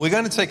We're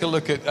going to take a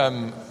look at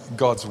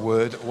God's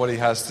Word, what He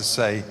has to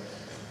say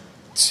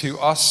to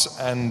us,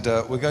 and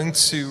we're going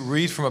to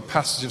read from a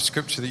passage of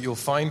Scripture that you'll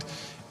find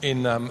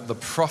in the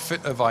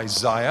prophet of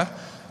Isaiah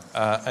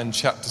and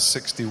chapter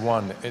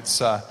 61. It's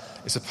a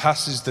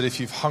passage that if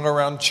you've hung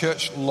around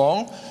church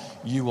long,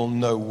 you will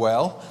know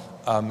well.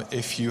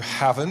 If you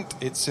haven't,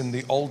 it's in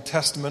the Old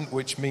Testament,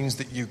 which means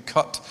that you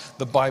cut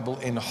the Bible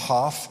in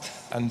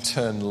half and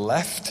turn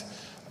left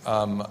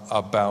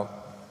about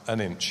an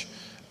inch.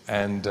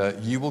 And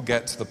you will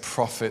get to the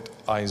prophet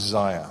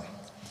Isaiah.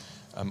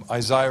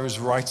 Isaiah is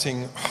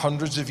writing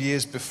hundreds of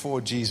years before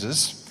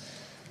Jesus,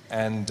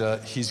 and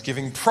he's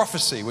giving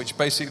prophecy, which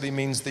basically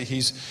means that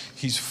he's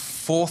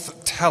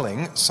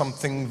forthtelling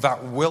something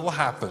that will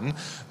happen,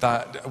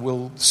 that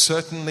will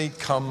certainly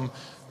come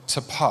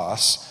to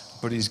pass,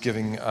 but he's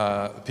giving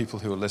people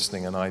who are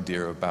listening an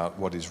idea about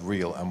what is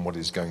real and what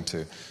is going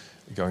to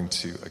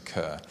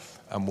occur.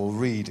 And we'll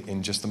read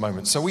in just a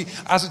moment. So we,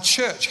 as a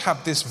church,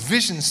 have this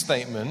vision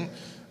statement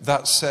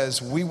that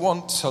says we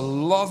want to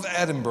love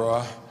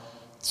Edinburgh,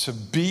 to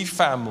be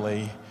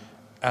family,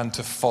 and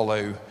to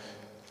follow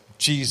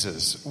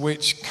Jesus,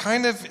 which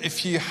kind of,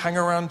 if you hang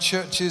around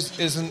churches,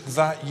 isn't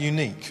that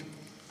unique.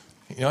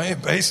 You know,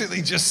 it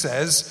basically just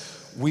says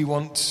we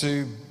want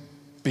to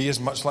be as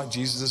much like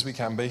Jesus as we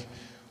can be.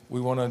 We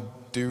want to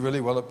do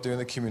really well at doing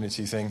the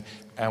community thing,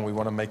 and we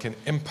want to make an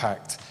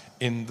impact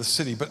in the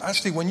city. But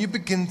actually, when you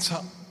begin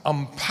to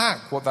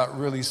unpack what that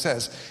really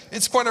says,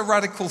 it's quite a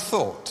radical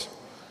thought.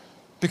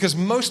 Because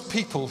most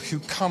people who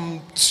come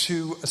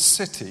to a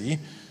city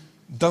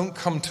don't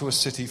come to a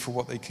city for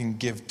what they can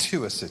give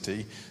to a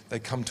city. They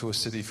come to a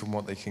city from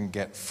what they can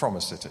get from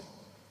a city.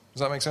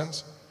 Does that make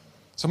sense?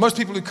 So most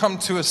people who come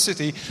to a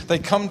city, they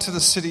come to the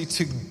city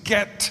to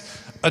get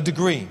a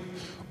degree,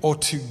 or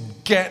to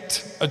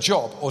get a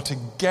job, or to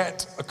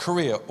get a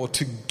career, or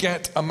to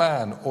get a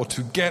man, or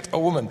to get a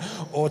woman,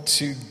 or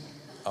to,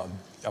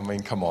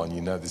 come on,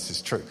 you know this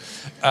is true.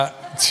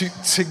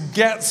 To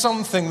get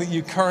something that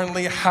you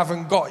currently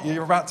haven't got.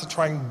 You're about to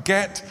try and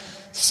get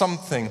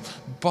something.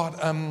 But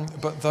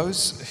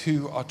those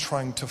who are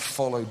trying to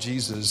follow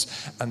Jesus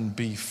and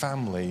be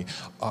family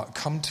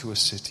come to a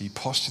city,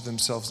 posture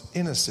themselves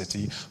in a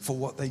city for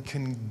what they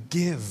can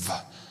give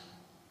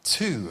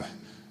to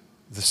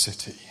the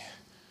city.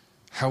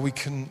 How we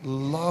can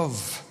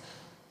love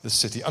the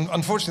city.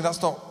 Unfortunately,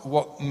 that's not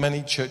what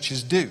many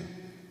churches do.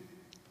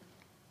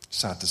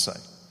 Sad to say.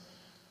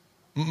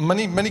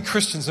 Many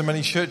Christians and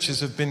many churches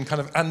have been kind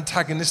of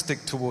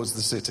antagonistic towards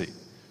the city.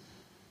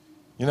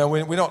 You know,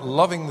 we're not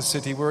loving the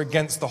city, we're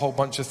against a whole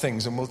bunch of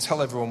things, and we'll tell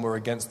everyone we're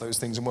against those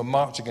things, and we'll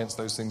march against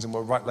those things, and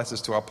we'll write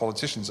letters to our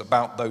politicians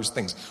about those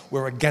things.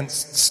 We're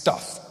against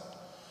stuff.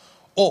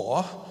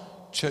 Or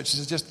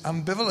churches are just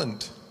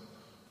ambivalent.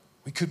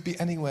 We could be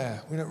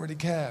anywhere. We don't really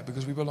care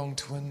because we belong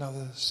to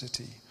another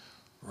city.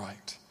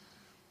 Right.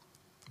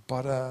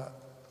 But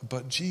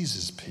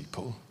Jesus'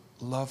 people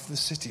love the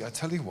city. I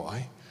tell you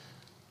why.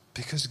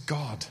 Because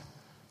God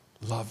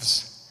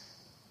loves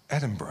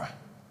Edinburgh,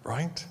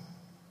 right?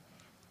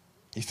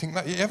 You think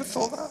that? You ever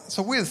thought that? It's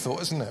a weird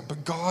thought, isn't it?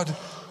 But God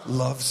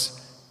loves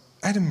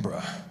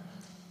Edinburgh.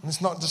 And it's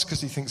not just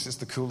because he thinks it's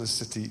the coolest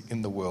city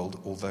in the world,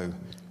 although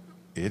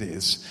it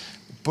is.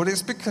 But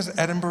it's because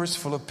Edinburgh is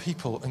full of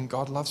people, and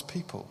God loves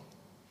people.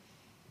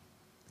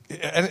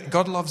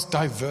 God loves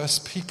diverse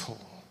people.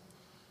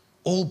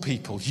 All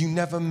people. You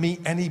never meet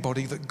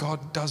anybody that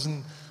God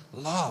doesn't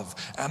love.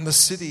 And the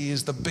city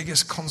is the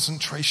biggest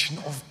concentration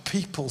of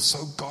people,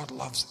 so God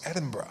loves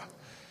Edinburgh.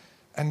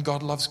 And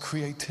God loves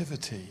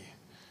creativity.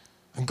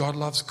 And God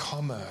loves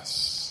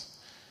commerce.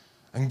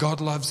 And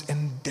God loves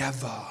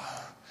endeavor.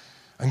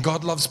 And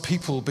God loves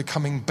people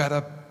becoming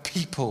better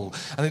people,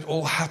 and it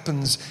all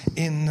happens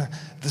in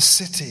the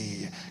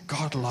city.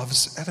 God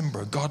loves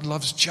Edinburgh. God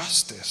loves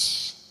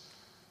justice.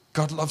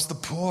 God loves the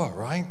poor,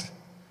 right?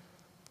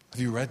 Have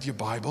you read your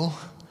Bible?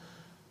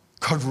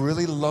 God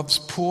really loves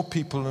poor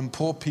people, and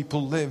poor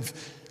people live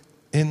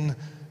in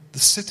the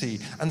city.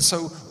 And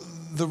so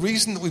the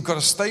reason that we've got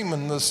a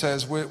statement that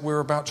says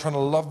we're about trying to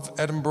love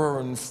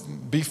Edinburgh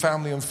and be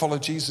family and follow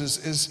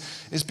Jesus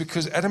is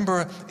because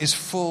Edinburgh is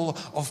full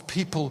of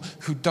people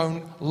who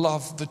don't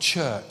love the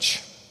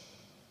church.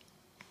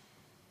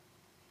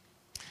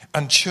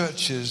 And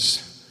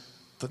churches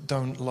that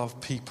don't love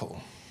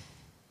people.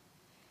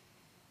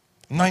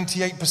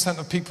 98%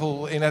 of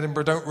people in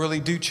Edinburgh don't really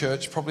do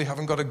church, probably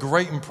haven't got a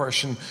great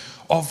impression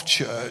of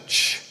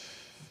church.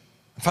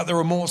 In fact, there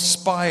are more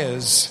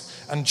spires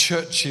and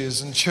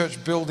churches and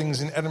church buildings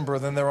in Edinburgh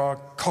than there are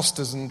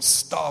Costas and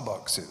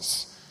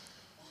Starbuckses.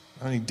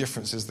 The only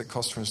difference is that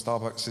Costa and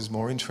Starbucks is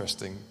more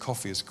interesting.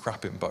 Coffee is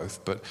crap in both,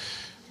 but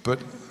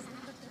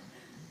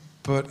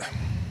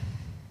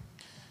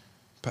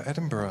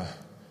Edinburgh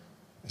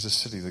is a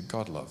city that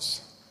God loves.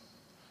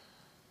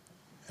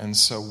 And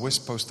so we're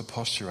supposed to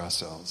posture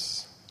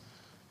ourselves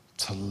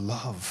to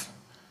love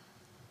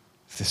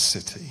this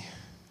city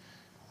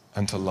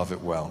and to love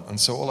it well. And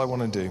so all I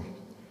want to do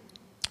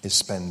is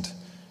spend,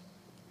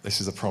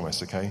 this is a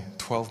promise, okay,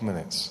 12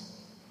 minutes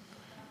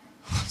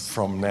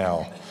from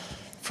now.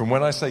 From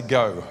when I say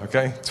go,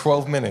 okay?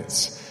 12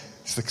 minutes.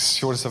 It's the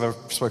shortest I've ever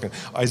spoken.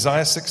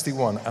 Isaiah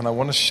 61, and I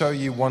want to show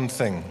you one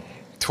thing.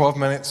 12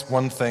 minutes,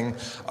 one thing,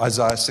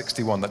 Isaiah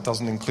 61. That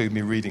doesn't include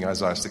me reading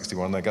Isaiah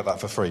 61. I get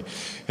that for free.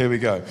 Here we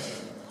go.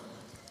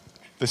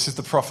 This is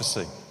the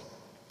prophecy.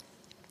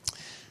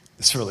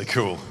 It's really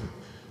cool.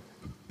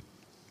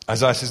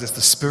 Isaiah says this,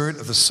 the Spirit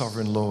of the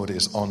Sovereign Lord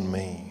is on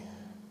me,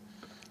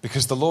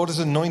 because the Lord has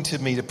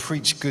anointed me to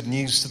preach good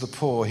news to the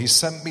poor. He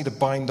sent me to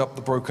bind up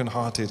the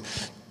brokenhearted,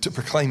 to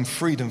proclaim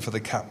freedom for the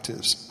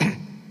captives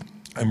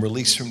and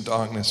release from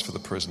darkness for the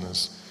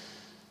prisoners,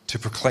 to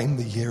proclaim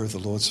the year of the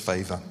Lord's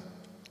favor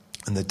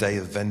and the day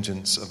of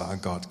vengeance of our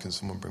God. Can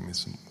someone bring me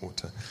some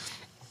water?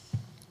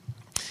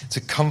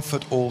 To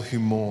comfort all who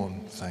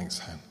mourn. Thanks,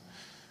 Han.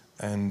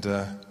 And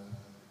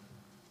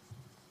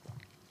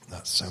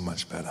that's so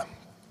much better.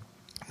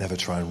 Never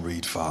try and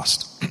read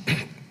fast.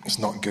 It's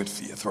not good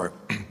for your throat.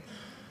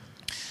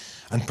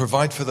 And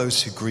provide for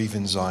those who grieve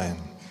in Zion,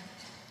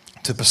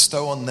 to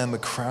bestow on them a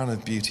crown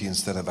of beauty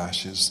instead of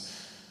ashes,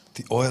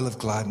 the oil of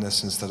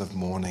gladness instead of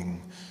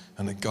mourning,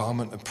 and a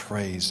garment of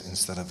praise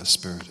instead of a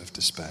spirit of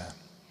despair.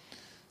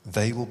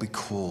 They will be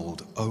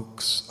called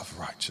oaks of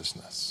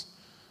righteousness,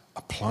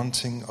 a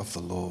planting of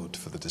the Lord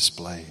for the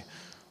display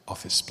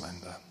of his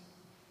splendor.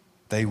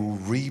 They will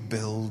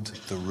rebuild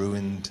the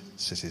ruined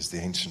cities, the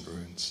ancient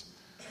ruins,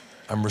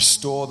 and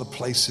restore the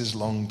places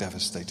long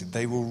devastated.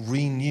 They will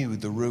renew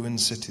the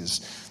ruined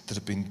cities that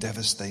have been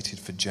devastated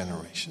for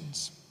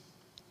generations.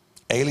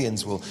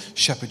 Aliens will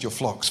shepherd your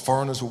flocks,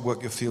 foreigners will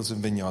work your fields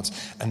and vineyards,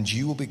 and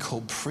you will be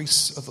called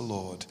priests of the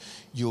Lord.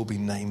 You will be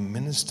named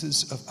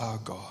ministers of our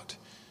God.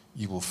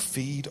 You will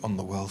feed on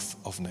the wealth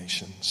of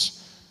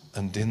nations,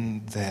 and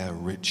in their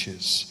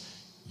riches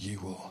you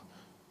will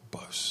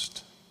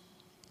boast.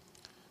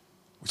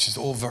 Which is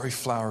all very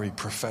flowery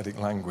prophetic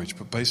language,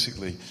 but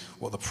basically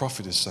what the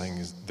prophet is saying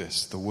is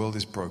this: the world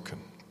is broken.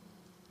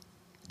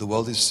 The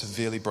world is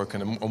severely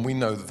broken, and we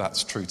know that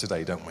that's true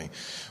today, don't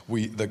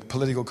we? The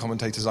political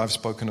commentators, I've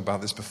spoken about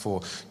this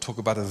before, talk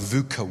about a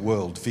VUCA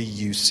world,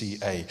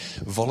 V-U-C-A,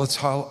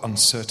 volatile,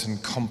 uncertain,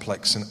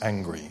 complex, and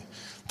angry.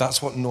 That's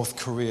what North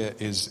Korea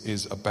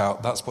is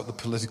about. That's what the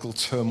political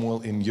turmoil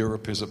in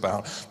Europe is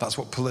about. That's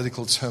what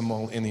political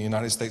turmoil in the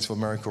United States of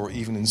America or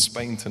even in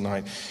Spain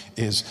tonight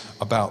is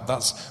about.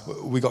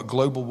 We got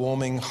global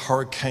warming,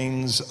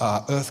 hurricanes,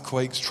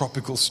 earthquakes,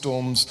 tropical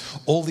storms,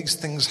 all these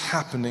things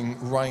happening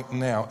right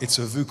now. It's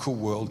a VUCA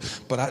world,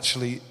 but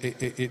actually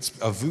it's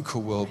a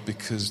VUCA world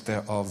because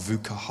there are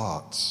VUCA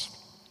hearts.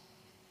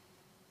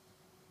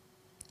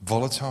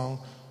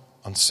 Volatile,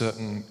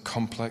 uncertain,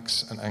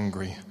 complex, and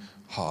angry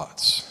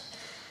hearts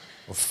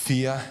of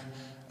fear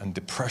and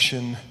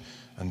depression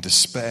and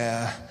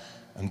despair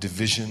and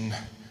division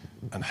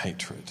and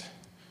hatred.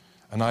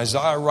 And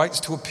Isaiah writes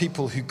to a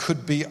people who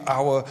could be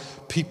our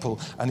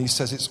people, and he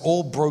says it's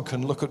all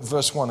broken. Look at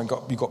verse 1, and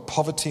you've got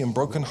poverty and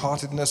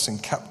brokenheartedness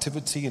and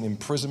captivity and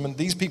imprisonment.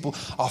 These people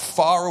are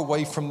far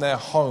away from their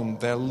home.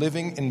 They're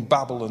living in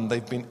Babylon.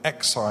 They've been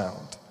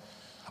exiled.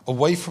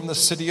 Away from the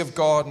city of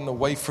God and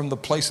away from the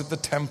place of the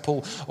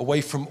temple, away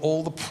from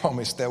all the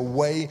promise. They're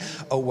way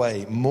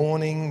away.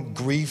 Mourning,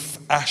 grief,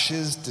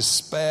 ashes,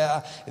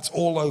 despair. It's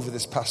all over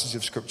this passage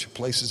of Scripture,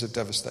 places of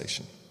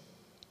devastation.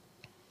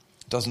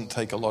 It doesn't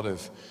take a lot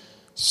of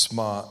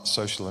smart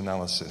social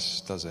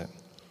analysis, does it?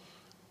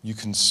 You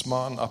can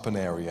smarten up an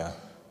area,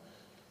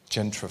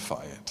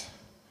 gentrify it,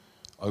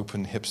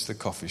 open hipster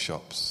coffee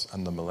shops,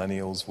 and the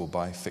millennials will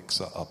buy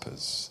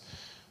fixer-uppers.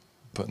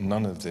 But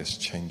none of this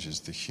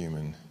changes the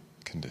human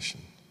condition.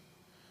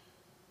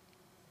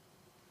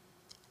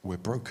 We're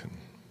broken.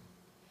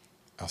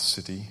 Our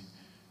city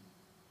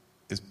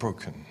is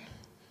broken.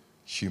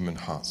 Human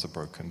hearts are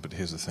broken. But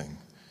here's the thing.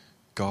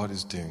 God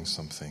is doing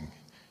something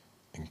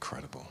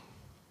incredible.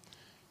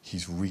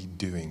 He's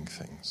redoing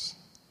things.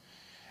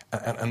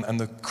 And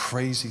the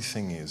crazy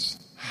thing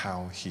is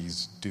how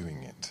he's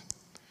doing it.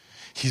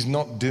 He's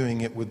not doing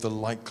it with the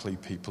likely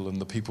people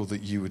and the people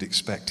that you would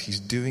expect. He's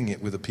doing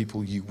it with the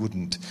people you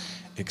wouldn't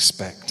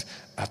expect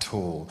at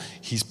all.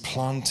 He's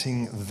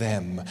planting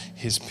them,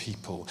 his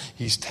people.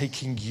 He's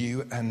taking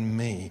you and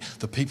me,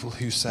 the people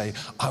who say,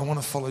 I want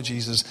to follow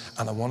Jesus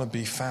and I want to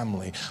be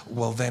family.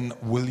 Well, then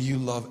will you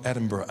love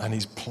Edinburgh? And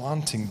he's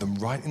planting them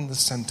right in the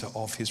center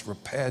of his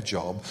repair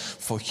job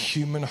for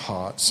human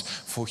hearts,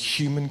 for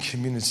human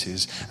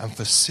communities, and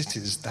for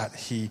cities that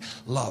he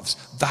loves.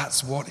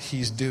 That's what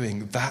he's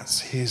doing. That's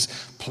his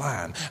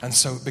plan. And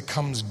so it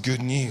becomes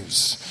good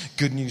news.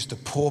 Good news to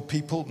poor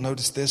people.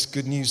 Notice this,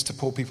 good news to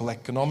poor people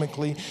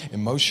economically,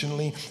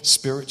 emotionally,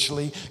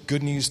 spiritually.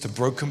 Good news to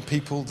broken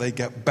people. They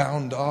get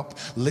bound up.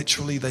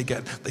 Literally, they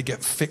get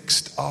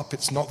fixed up.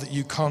 It's not that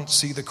you can't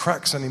see the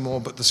cracks anymore,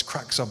 but the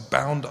cracks are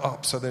bound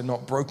up so they're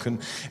not broken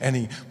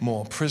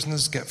anymore.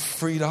 Prisoners get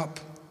freed up.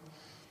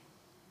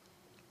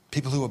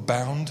 People who are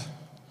bound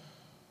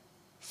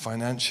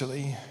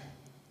financially,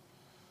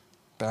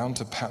 bound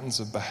to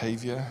patterns of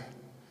behavior,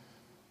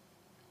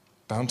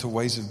 bound to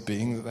ways of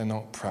being that they're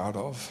not proud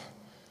of,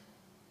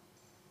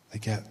 they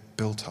get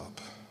built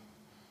up.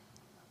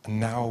 And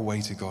now a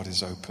way to God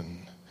is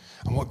open.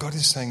 And what God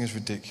is saying is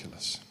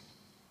ridiculous.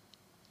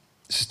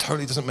 This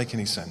totally doesn't make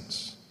any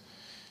sense.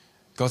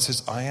 God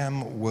says, I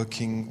am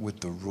working with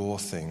the raw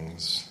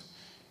things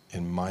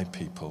in my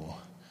people,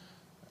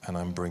 and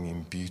I'm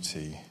bringing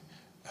beauty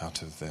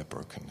out of their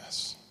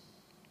brokenness.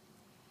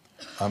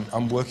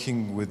 I'm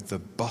working with the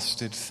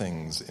busted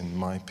things in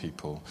my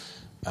people,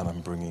 and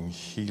I'm bringing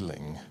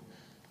healing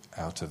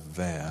out of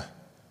their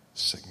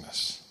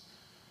sickness.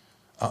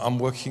 I'm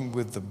working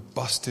with the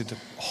busted,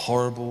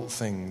 horrible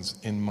things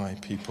in my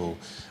people,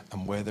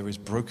 and where there is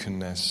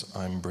brokenness,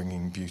 I'm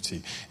bringing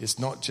beauty. It's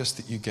not just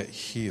that you get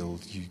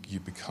healed, you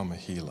become a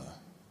healer.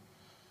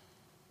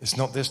 It's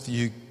not just that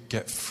you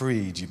get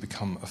freed, you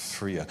become a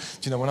freer.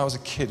 Do you know, when I was a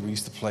kid, we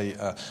used to play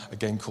a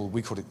game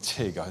we called it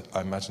TIG.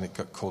 I imagine it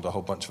got called a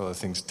whole bunch of other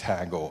things,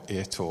 tag or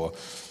it or,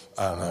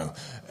 I don't know.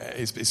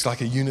 It's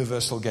like a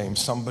universal game.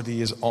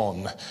 Somebody is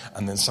on,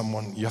 and then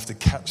you have to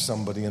catch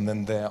somebody, and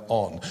then they're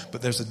on.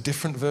 But there's a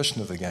different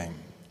version of the game.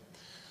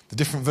 The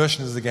different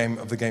version of the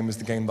game is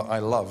the game that I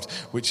loved,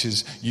 which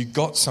is you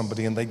got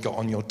somebody and they got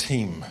on your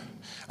team.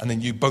 And then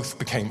you both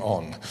became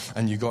on,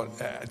 and you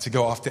got to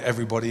go after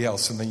everybody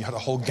else, and then you had a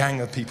whole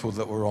gang of people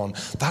that were on.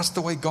 That's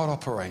the way God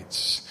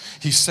operates.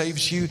 He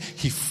saves you,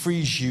 He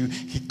frees you,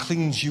 He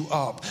cleans you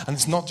up. And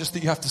it's not just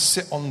that you have to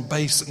sit on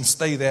base and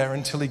stay there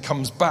until He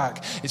comes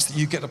back. It's that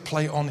you get to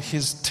play on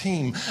His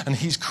team, and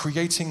He's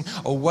creating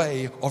a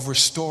way of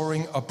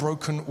restoring a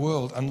broken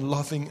world and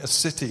loving a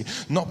city.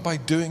 Not by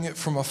doing it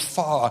from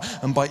afar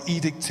and by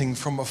edicting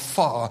from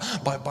afar,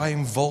 but by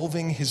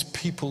involving His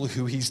people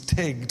who He's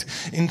tigged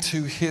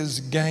into His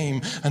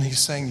game. And He's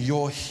saying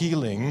your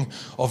healing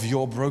of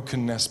your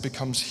brokenness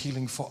becomes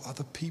healing for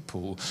other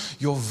people.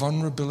 Your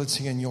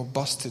vulnerability and your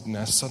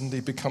bustedness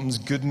suddenly becomes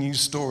good news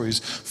stories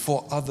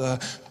for other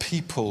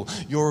people.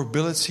 Your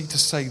ability to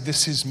say,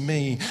 this is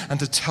me, and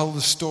to tell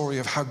the story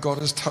of how God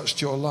has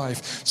touched your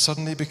life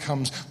suddenly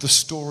becomes the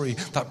story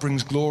that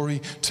brings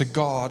glory to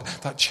God,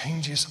 that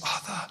changes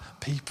other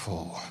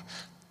people.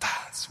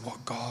 That's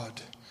what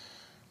God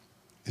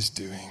is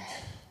doing.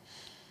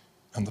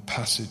 And the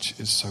passage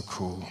is so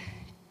cool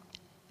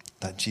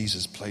that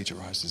Jesus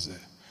plagiarizes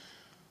it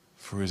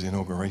for His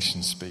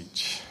inauguration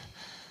speech.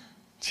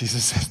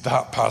 Jesus says,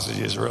 that passage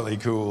is really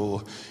cool.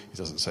 He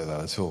doesn't say that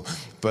at all.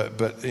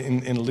 But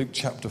in Luke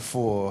chapter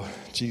 4,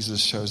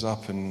 Jesus shows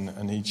up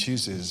and He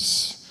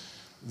chooses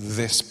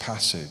this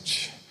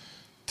passage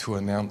to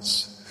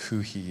announce who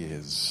He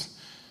is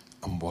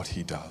and what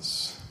He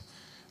does.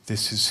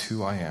 This is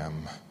who I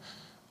am,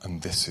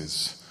 and this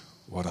is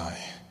what I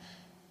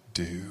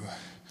do.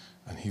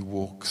 And He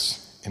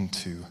walks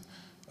into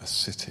a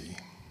city,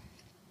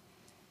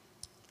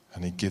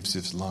 and He gives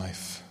His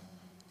life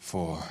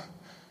for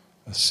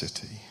a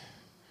city,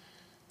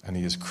 and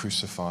He is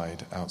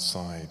crucified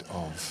outside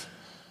of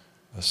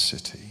a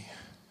city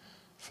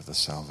for the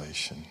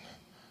salvation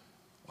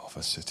of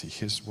a city.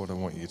 Here's what I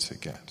want you to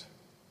get.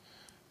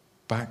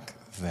 Back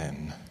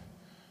then,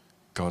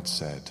 God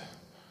said,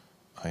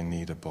 I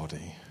need a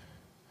body,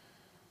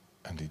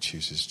 and He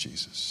chooses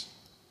Jesus.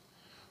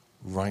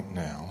 Right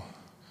now,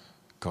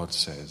 God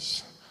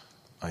says,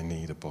 I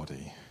need a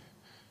body,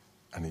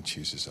 and He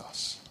chooses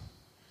us.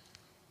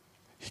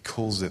 He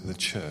calls it the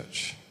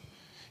church.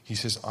 He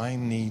says, I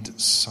need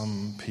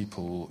some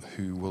people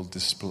who will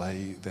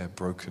display their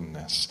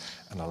brokenness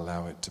and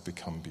allow it to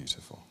become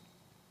beautiful.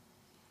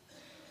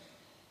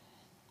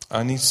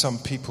 I need some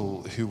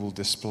people who will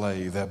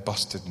display their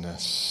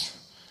bustedness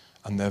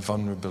and their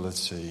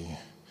vulnerability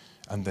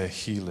and their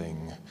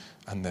healing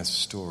and their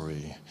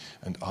story,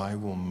 and I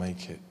will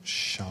make it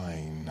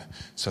shine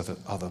so that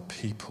other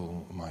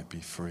people might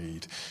be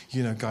freed.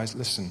 You know, guys,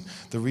 listen,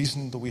 the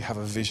reason that we have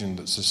a vision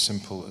that's as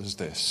simple as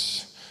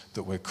this,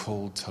 that we're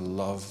called to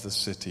love the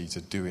city, to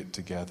do it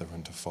together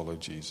and to follow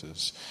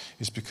Jesus,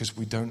 is because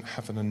we don't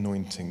have an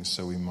anointing,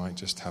 so we might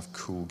just have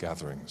cool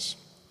gatherings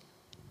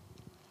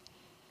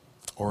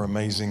or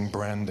amazing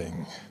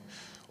branding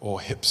or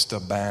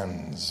hipster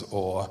bands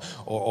or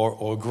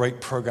great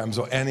programs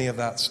or any of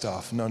that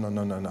stuff.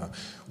 No.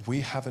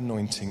 We have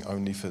anointing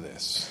only for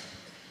this: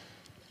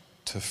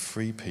 to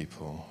free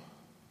people,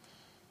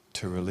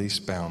 to release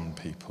bound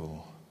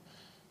people,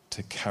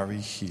 to carry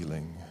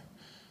healing,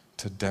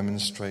 to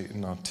demonstrate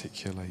and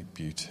articulate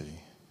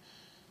beauty.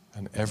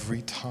 And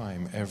every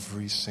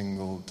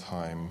single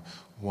time,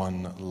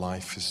 one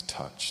life is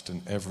touched,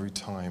 and every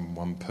time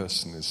one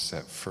person is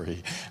set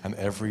free, and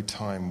every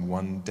time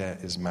one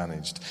debt is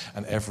managed,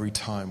 and every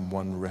time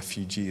one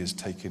refugee is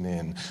taken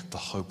in, the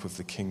hope of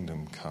the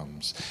kingdom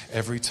comes.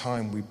 Every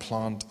time we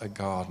plant a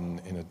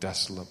garden in a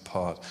desolate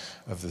part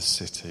of the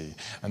city,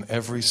 and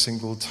every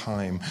single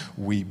time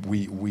we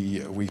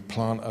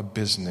plant a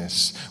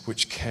business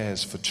which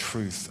cares for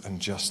truth and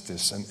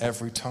justice, and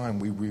every time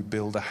we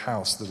rebuild a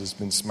house that has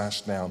been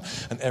smashed down,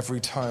 and every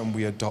time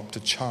we adopt a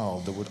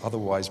child that would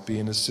otherwise otherwise be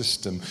in a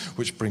system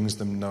which brings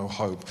them no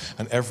hope.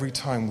 And every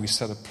time we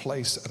set a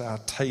place at our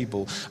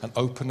table and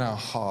open our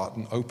heart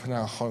and open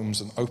our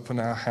homes and open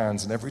our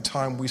hands, and every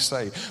time we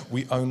say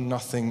we own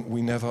nothing,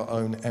 we never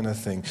own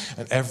anything,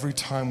 and every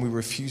time we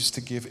refuse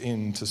to give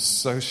in to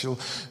social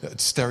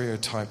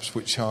stereotypes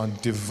which are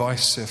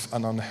divisive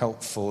and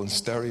unhelpful and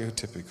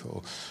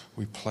stereotypical,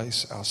 we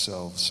place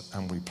ourselves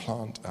and we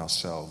plant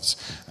ourselves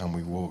and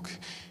we walk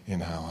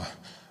in our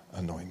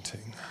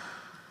anointing.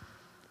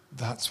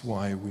 That's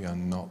why we are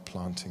not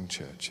planting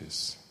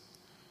churches.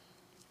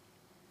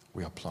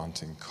 We are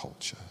planting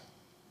culture.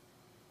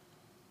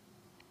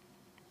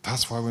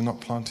 That's why we're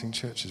not planting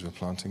churches, we're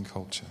planting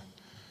culture.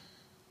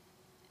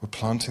 We're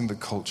planting the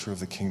culture of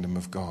the kingdom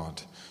of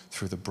God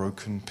through the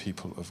broken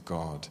people of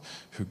God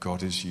who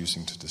God is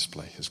using to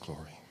display his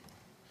glory.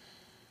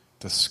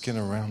 The skin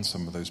around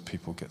some of those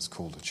people gets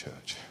called a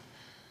church,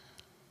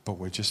 but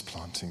we're just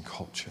planting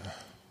culture.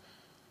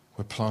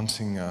 We're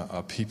planting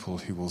a people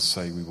who will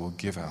say we will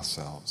give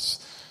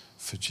ourselves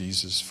for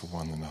Jesus, for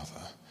one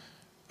another,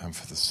 and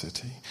for the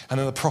city. And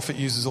then the prophet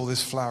uses all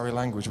this flowery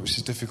language, which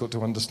is difficult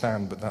to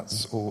understand, but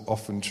that's all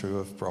often true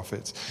of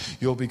prophets.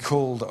 You'll be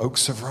called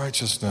oaks of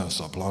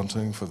righteousness, a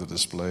planting for the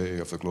display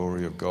of the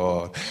glory of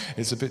God.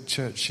 It's a bit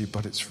churchy,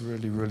 but it's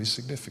really, really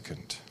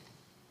significant.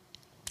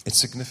 It's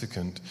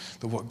significant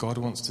that what God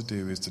wants to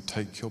do is to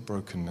take your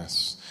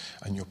brokenness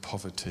and your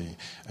poverty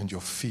and your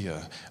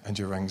fear and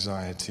your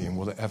anxiety and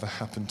will it ever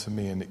happen to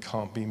me, and it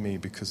can't be me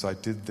because I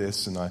did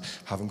this and I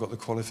haven't got the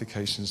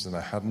qualifications and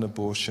I had an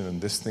abortion and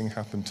this thing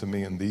happened to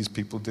me and these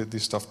people did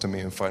this stuff to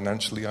me and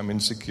financially I'm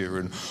insecure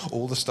and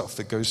all the stuff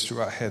that goes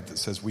through our head that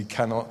says we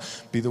cannot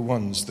be the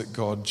ones that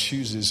God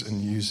chooses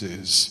and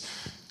uses.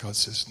 God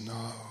says,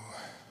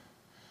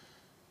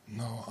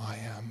 no, I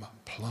am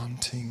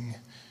planting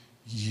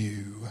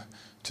you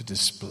to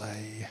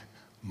display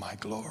my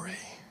glory.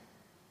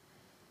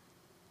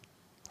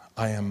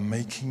 I am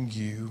making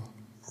you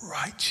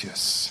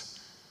righteous,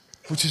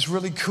 which is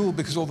really cool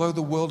because although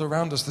the world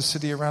around us, the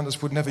city around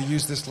us would never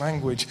use this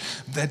language,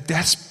 they're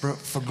desperate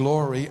for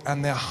glory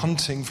and they're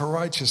hunting for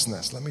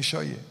righteousness. Let me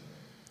show you.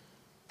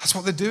 That's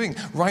what they're doing.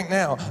 Right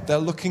now, they're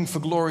looking for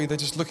glory. They're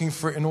just looking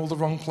for it in all the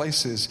wrong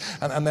places.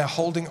 And they're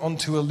holding on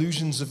to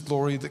illusions of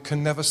glory that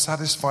can never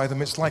satisfy them.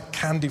 It's like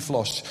candy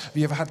floss. Have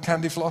you ever had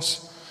candy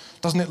floss?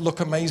 Doesn't it look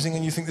amazing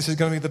and you think this is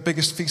going to be the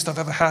biggest feast I've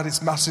ever had?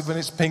 It's massive and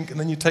it's pink, and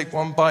then you take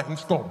one bite and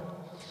it's gone.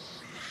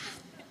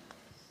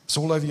 It's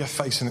all over your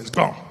face and it's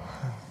gone.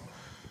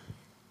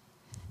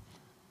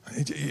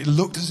 It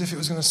looked as if it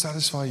was going to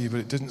satisfy you,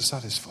 but it didn't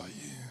satisfy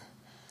you.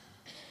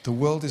 The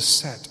world is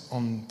set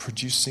on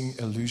producing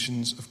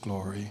illusions of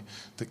glory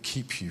that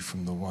keep you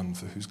from the one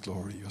for whose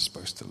glory you're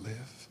supposed to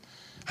live.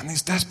 And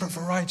it's desperate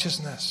for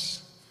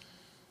righteousness.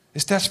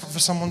 It's desperate for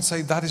someone to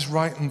say that is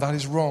right and that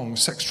is wrong.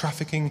 Sex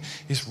trafficking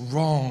is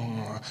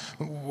wrong.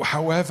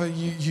 However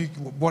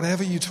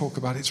whatever you talk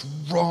about, it's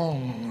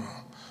wrong.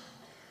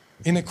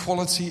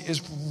 Inequality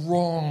is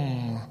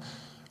wrong.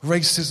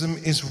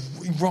 Racism is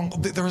wrong.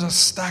 There is a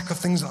stack of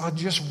things that are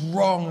just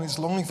wrong, and it's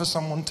longing for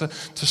someone to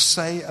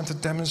say and to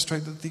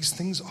demonstrate that these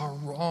things are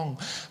wrong.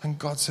 And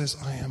God says,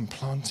 I am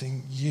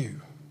planting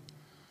you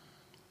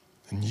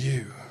and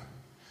you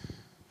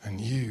and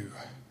you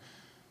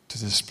to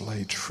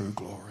display true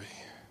glory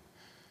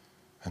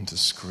and to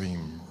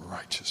scream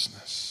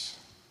righteousness,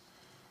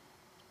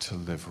 to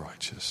live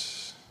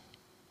righteous.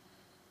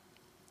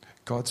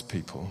 God's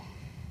people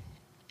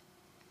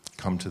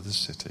come to the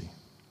city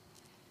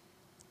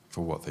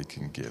for what they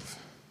can give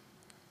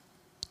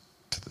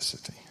to the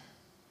city,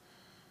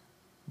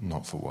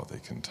 not for what they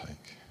can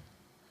take.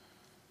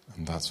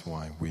 And that's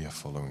why we are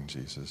following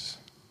Jesus.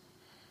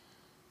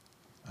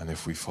 And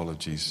if we follow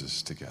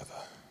Jesus together,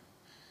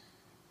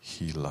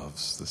 he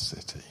loves the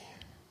city.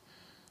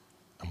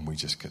 And we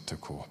just get to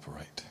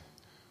cooperate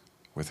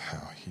with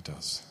how he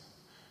does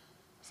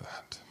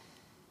that.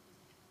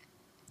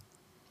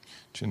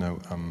 Do you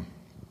know,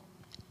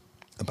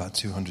 about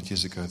 200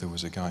 years ago, there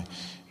was a guy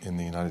in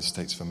the United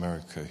States of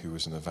America who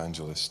was an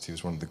evangelist. He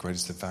was one of the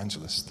greatest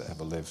evangelists that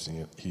ever lived.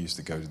 And he used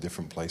to go to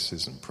different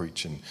places and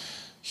preach in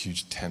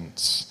huge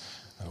tents.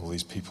 And all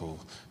these people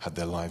had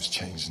their lives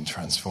changed and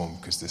transformed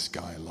because this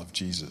guy loved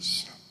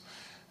Jesus.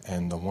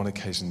 And on one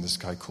occasion, this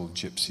guy called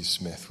Gypsy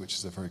Smith, which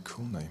is a very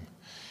cool name,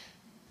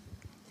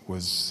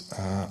 was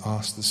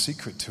asked the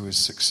secret to his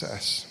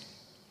success.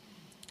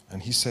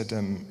 And he said,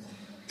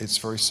 it's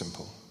very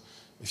simple.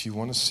 If you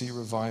want to see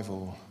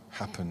revival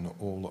happen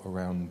all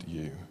around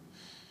you,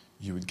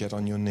 you would get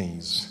on your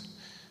knees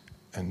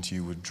and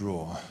you would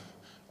draw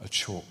a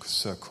chalk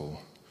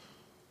circle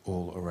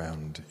all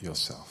around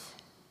yourself.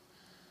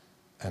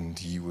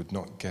 And you would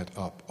not get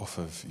up off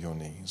of your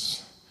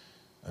knees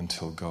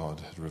until God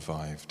had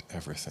revived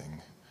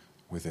everything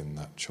within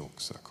that chalk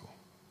circle.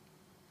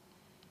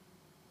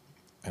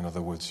 In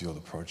other words, you're the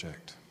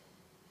project.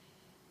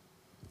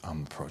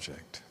 I'm the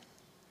project.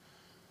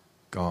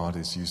 God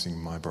is using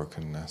my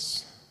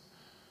brokenness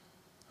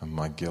and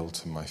my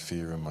guilt and my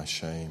fear and my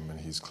shame, and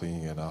he's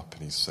cleaning it up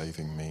and he's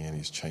saving me and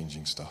he's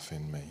changing stuff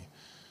in me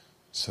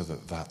so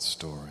that that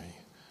story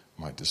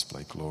might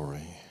display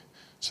glory,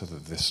 so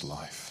that this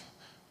life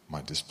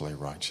might display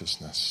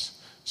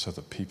righteousness, so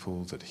that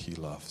people that he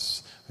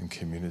loves and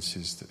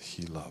communities that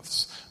he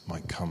loves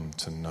might come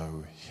to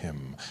know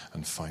him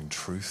and find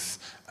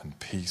truth and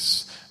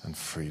peace and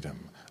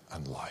freedom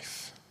and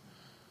life.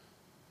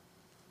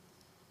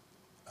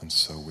 And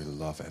so we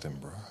love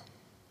Edinburgh,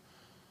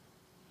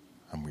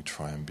 and we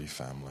try and be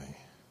family,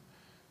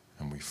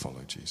 and we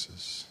follow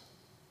Jesus.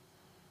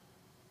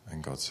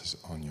 And God says,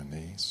 on your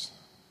knees,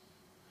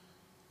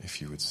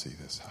 if you would see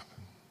this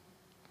happen.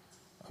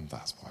 And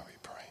that's why we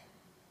pray.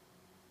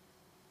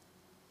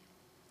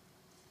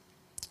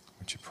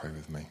 Would you pray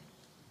with me?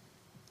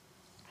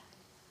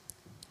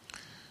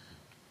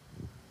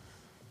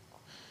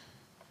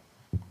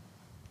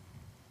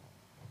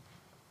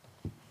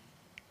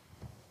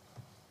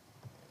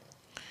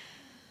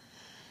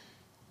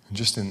 And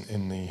just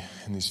in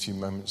these few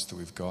moments that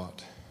we've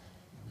got,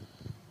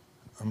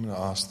 I'm going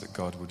to ask that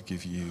God would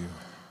give you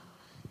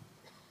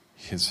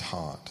his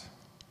heart,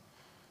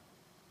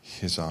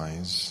 his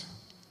eyes,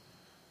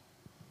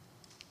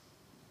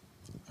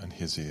 and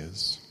his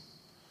ears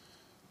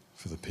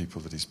for the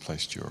people that he's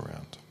placed you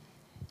around,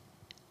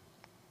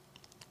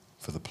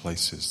 for the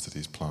places that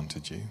he's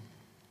planted you,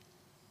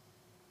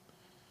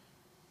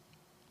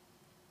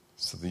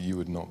 so that you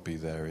would not be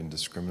there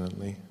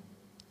indiscriminately,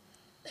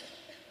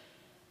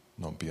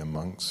 not be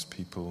amongst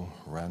people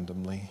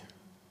randomly,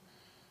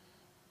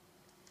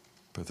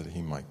 but that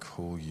he might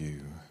call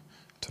you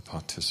to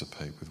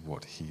participate with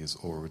what he is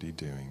already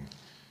doing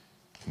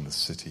in the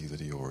city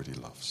that he already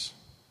loves.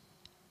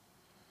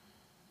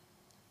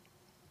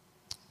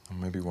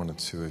 And maybe one or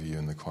two of you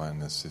in the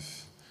quietness,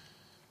 if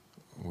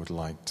would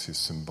like to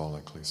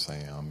symbolically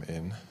say, I'm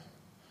in.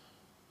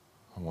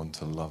 I want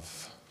to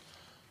love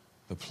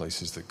the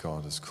places that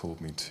God has called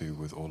me to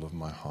with all of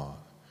my heart.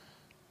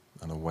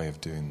 And a way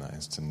of doing that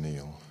is to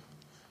kneel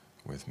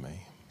with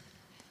me.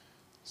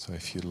 So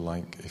if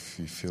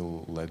you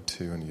feel led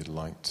to and you'd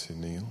like to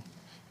kneel,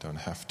 don't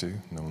have to,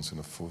 no one's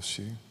going to force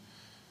you.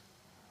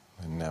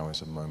 And now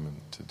is a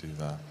moment to do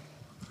that.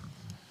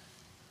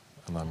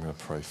 And I'm going to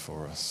pray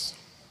for us.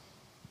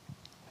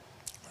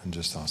 And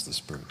just ask the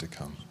Spirit to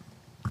come.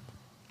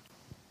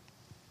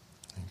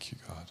 Thank you,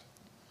 God.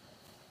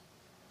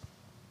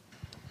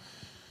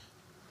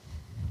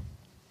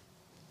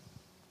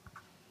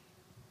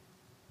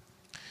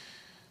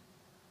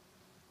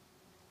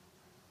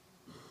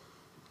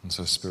 And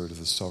so, Spirit of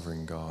the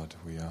Sovereign God,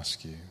 we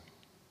ask you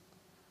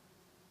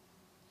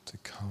to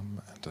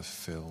come and to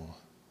fill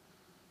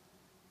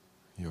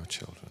your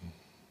children.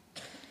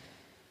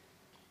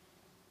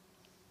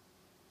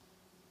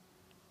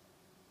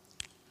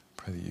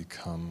 Pray that you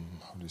come,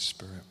 Holy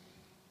Spirit,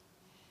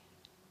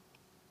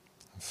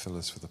 and fill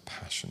us with a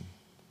passion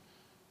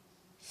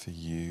for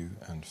you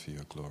and for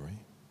your glory,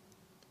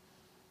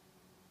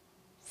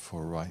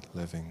 for right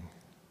living,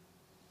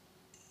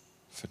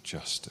 for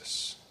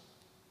justice,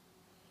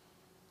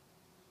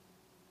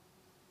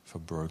 for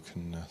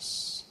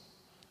brokenness,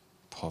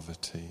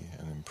 poverty,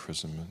 and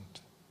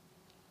imprisonment.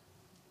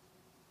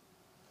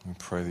 We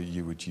pray that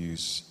you would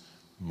use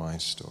my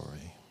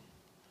story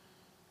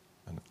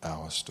and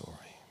our story,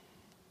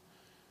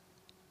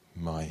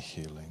 my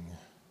healing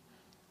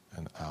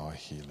and our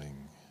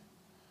healing,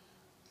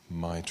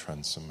 my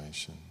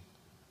transformation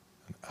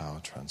and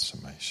our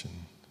transformation,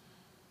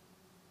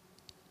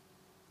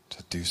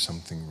 to do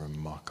something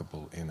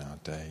remarkable in our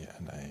day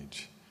and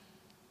age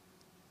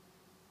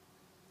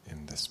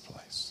in this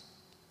place.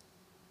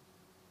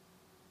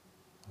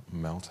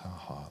 Melt our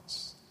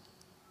hearts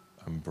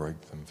and break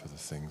them for the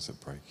things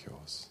that break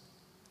yours.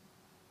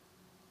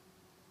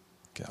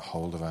 Get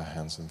hold of our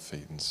hands and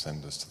feet and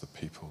send us to the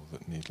people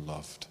that need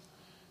loved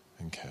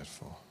and cared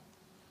for.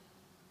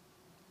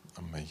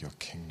 And may your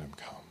kingdom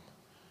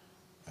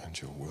come and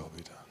your will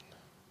be done.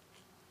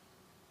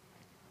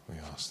 We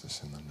ask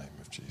this in the name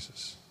of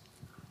Jesus.